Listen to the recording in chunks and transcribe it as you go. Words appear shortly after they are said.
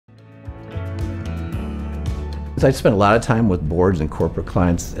So I spend a lot of time with boards and corporate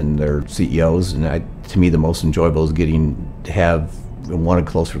clients and their CEOs, and to me the most enjoyable is getting to have, one, a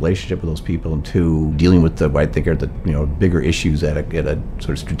close relationship with those people, and two, dealing with what I think are the bigger issues at a sort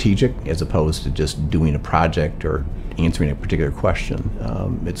of strategic, as opposed to just doing a project or answering a particular question.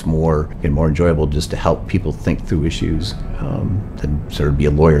 It's more enjoyable just to help people think through issues than sort of be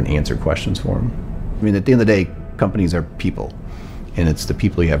a lawyer and answer questions for them. I mean, at the end of the day, companies are people, and it's the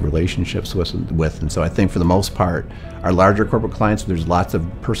people you have relationships with. And so I think for the most part, our larger corporate clients, there's lots of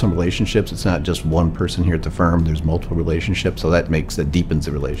personal relationships. It's not just one person here at the firm, there's multiple relationships, so that deepens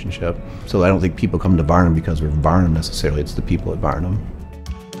the relationship. So I don't think people come to Varnum because we're Varnum necessarily, it's the people at Varnum.